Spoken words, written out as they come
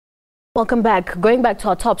Welcome back. Going back to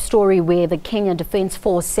our top story, where the Kenyan Defence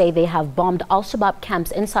Force say they have bombed al-Shabab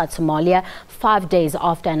camps inside Somalia 5 days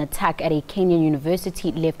after an attack at a Kenyan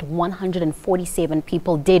university left 147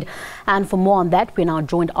 people dead. And for more on that, we're now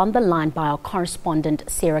joined on the line by our correspondent,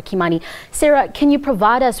 Sarah Kimani. Sarah, can you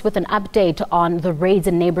provide us with an update on the raids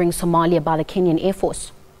in neighbouring Somalia by the Kenyan Air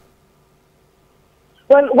Force?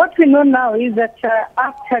 Well, what we know now is that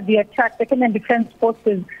after the attack, the Kenyan Defence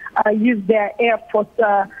Forces used their Air Force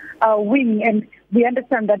wing, and we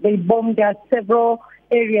understand that they bombed several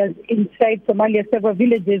areas inside Somalia, several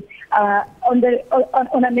villages on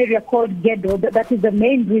an area called Gedo. That is the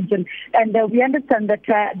main region, and we understand that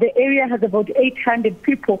the area has about 800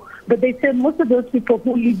 people, but they say most of those people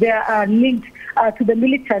who live there are linked to the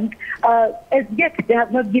militant. As yet, they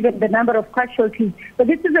have not given the number of casualties, but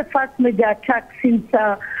this is the first major attack since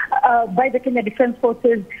by the Kenya Defence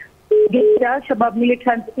Forces against the shabab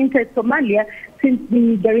militants inside Somalia since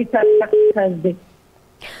the Garissa attack Thursday.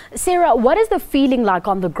 Sarah, what is the feeling like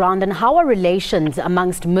on the ground, and how are relations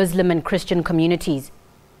amongst Muslim and Christian communities?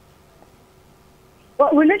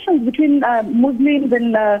 Well, relations between Muslims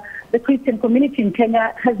and the Christian community in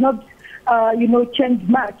Kenya has not changed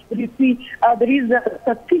much. But you see, there is a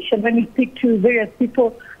suspicion when we speak to various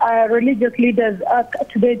people, religious leaders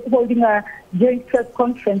today holding a joint press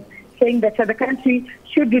conference saying that the country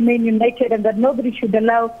should remain united and that nobody should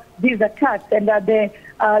allow these attacks. And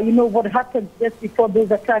what happened just before those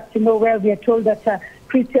attacks, where we are told that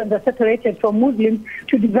Christians are separated from Muslims,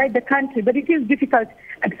 to divide the country. But it is difficult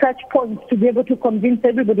at such points to be able to convince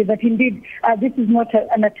everybody that indeed this is not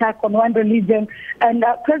an attack on one religion. And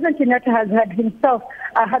President Kenyatta has had himself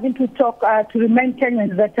having to talk to remind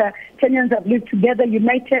Kenyans that Kenyans have lived together,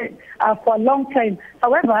 united for a long time.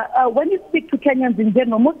 However, when you speak to Kenyans in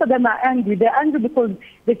general, most of them are angry. They're angry because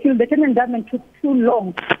they feel the Kenyan government took too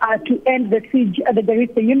long to end the siege at the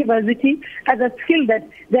Garissa University, as I feel that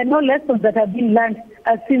there are no lessons that have been learned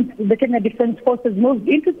since the Kenya Defence Forces moved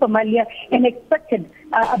into Somalia and expected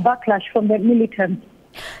a backlash from the militants.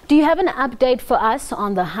 Do you have an update for us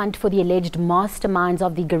on the hunt for the alleged masterminds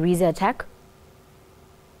of the Garissa attack?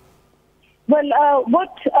 Well,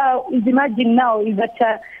 what is emerging now is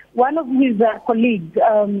that one of his colleagues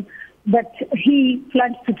that he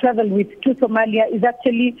plans to travel with to Somalia is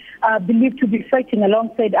actually believed to be fighting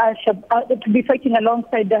alongside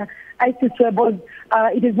ISIS rebels.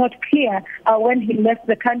 It is not clear when he left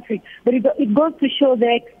the country, but it goes to show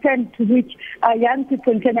the extent to which young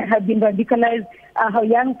people in Kenya have been radicalized, how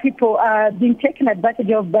young people are being taken advantage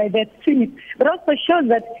of by the extremists, but also shows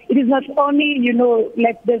that it is not only,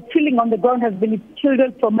 like the feeling on the ground has been it's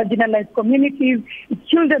children from marginalized communities, it's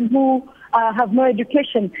children who have no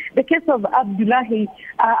education. The case of Abdullahi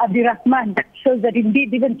Abdirahman shows that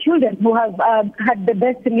indeed even children who have had the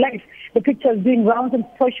best in life, the pictures being round on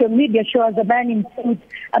social media show as a man in suits,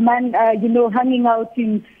 a man, hanging out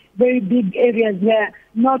in very big areas where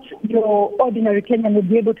not your ordinary Kenyan would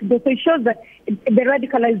be able to go. So it shows that the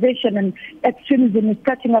radicalization and extremism is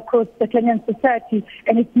cutting across the Kenyan society,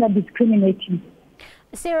 and it's not discriminating.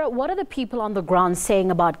 Sarah, what are the people on the ground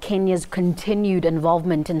saying about Kenya's continued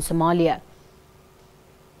involvement in Somalia?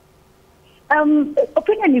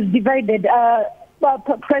 Opinion is divided.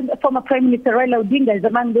 Former Prime Minister Raila Odinga is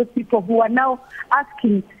among those people who are now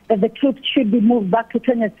asking that the troops should be moved back to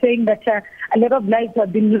Kenya, saying that a lot of lives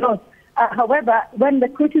have been lost. However, when the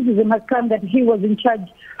criticism has come that he was in charge,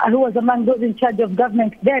 who was among those in charge of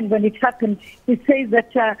government then when it happened, he says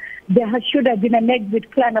that there should have been an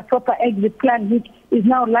exit plan, a proper exit plan, which is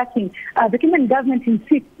now lacking. The Kenyan government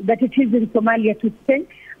insists that it is in Somalia to stay.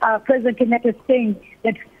 President Kenyatta is saying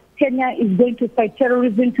that Kenya is going to fight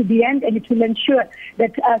terrorism to the end, and it will ensure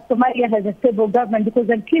that Somalia has a stable government, because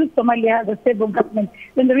until Somalia has a stable government,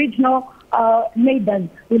 then the regional neighbors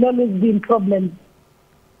will always be in problems.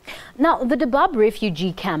 Now, the Dadaab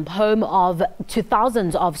refugee camp, home to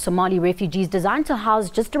thousands of Somali refugees, designed to house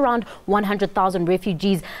just around 100,000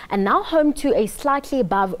 refugees and now home to a slightly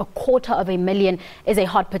above 250,000, is a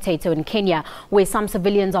hot potato in Kenya, where some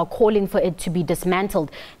civilians are calling for it to be dismantled.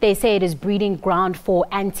 They say it is breeding ground for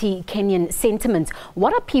anti-Kenyan sentiments.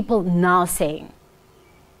 What are people now saying?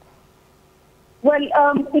 Well,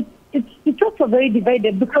 it's also very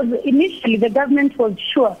divided, because initially the government was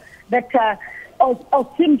sure that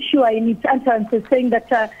or seemed sure in its answer, saying that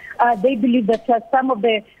they believe that some of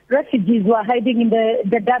the refugees who are hiding in the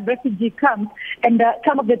Dadaab refugee camp, and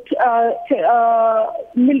some of the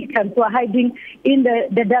militants who are hiding in the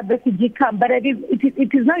Dadaab refugee camp. But it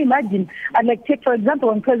is now imagined, like take for example,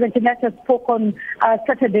 when President Kenyatta spoke on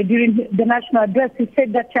Saturday during the national address, he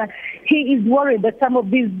said that he is worried that some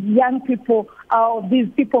of these young people, these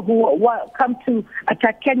people who come to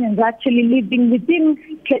attack Kenyans, are actually living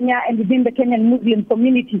within Kenya and within the Kenyan Muslim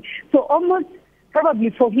community. So almost probably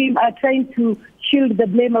for him trying to shield the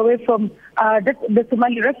blame away from the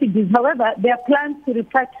Somali refugees. However, there are plans to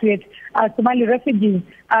repatriate Somali refugees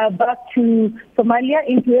back to Somalia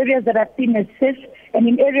into areas that are seen as safe and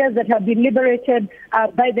in areas that have been liberated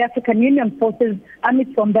by the African Union forces,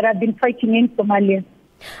 AMISOM, that have been fighting in Somalia.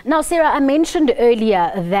 Now, Sarah, I mentioned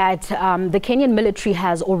earlier that the Kenyan military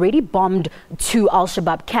has already bombed 2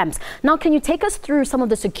 al-Shabab camps. Now, can you take us through some of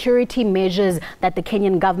the security measures that the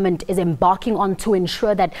Kenyan government is embarking on to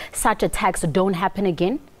ensure that such attacks don't happen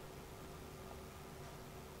again?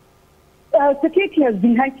 Security has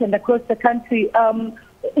been heightened across the country.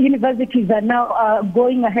 Universities are now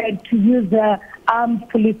going ahead to use armed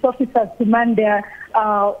police officers to man their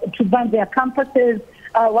campuses.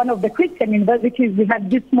 One of the Christian universities we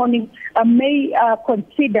had this morning may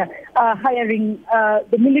consider hiring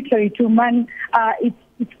the military to man its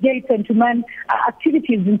gates and to man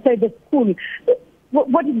activities inside the school.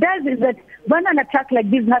 What it does is that when an attack like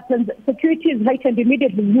this happens, security is heightened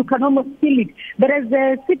immediately. You can almost feel it. But as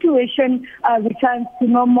the situation returns to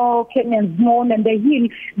normal, Kenyans mourn and they heal,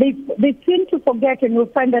 they seem to forget, and you'll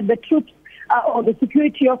find that the troops or the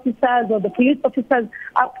security officers or the police officers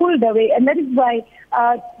are pulled away. And that is why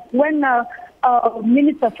when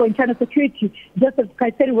Minister for Internal Security, Joseph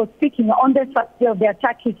Kaiseri, was speaking on the first day of the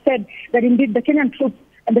attack, he said that indeed the Kenyan troops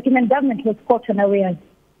and the Kenyan government was caught unawares.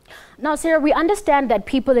 Now, Sarah, we understand that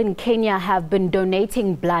people in Kenya have been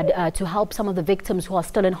donating blood to help some of the victims who are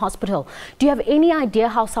still in hospital. Do you have any idea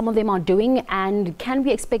how some of them are doing, and can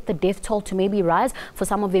we expect the death toll to maybe rise for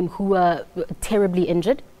some of them who are terribly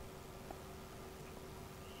injured?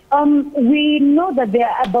 We know that there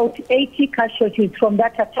are about 80 casualties from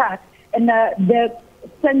that attack, and the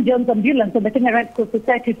St. John's Ambulance and the Kenya Red Cross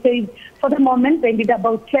Society says for the moment they need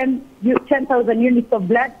about 10,000 units of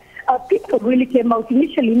blood. People really came out.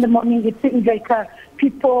 Initially in the morning, it seemed like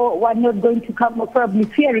people were not going to come, or probably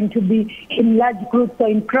fearing to be in large groups or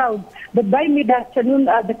in crowds. But by mid-afternoon,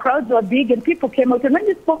 the crowds were big and people came out. And when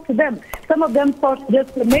we spoke to them, some of them thought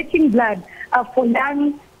just donating blood for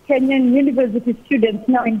young Kenyan university students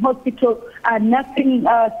now in hospital, nothing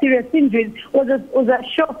serious injuries, was a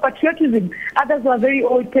show of patriotism. Others were very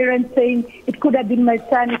old parents saying, it could have been my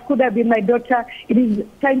son, it could have been my daughter. It is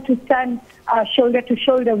time to stand shoulder to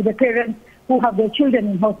shoulder with the parents who have their children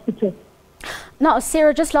in hospital. Now,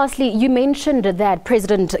 Sarah, just lastly, you mentioned that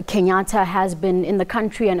President Kenyatta has been in the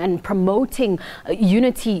country and promoting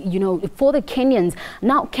unity, for the Kenyans.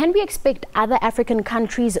 Now, can we expect other African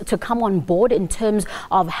countries to come on board in terms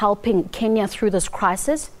of helping Kenya through this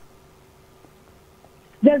crisis?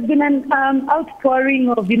 There's been an outpouring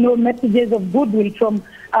of, messages of goodwill from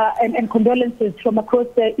and condolences from across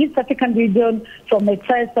the East African region, from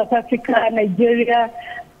South Africa, Nigeria,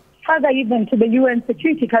 further even to the UN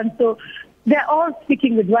Security Council. They're all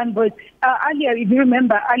speaking with one voice. Earlier, if you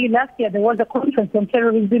remember, early last year, there was a conference on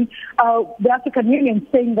terrorism. The African Union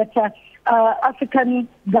saying that African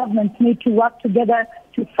governments need to work together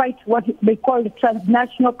to fight what they call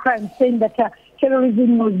transnational crime, saying that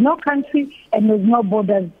terrorism knows no country and knows no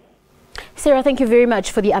borders. Sarah, thank you very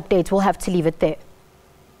much for the update. We'll have to leave it there.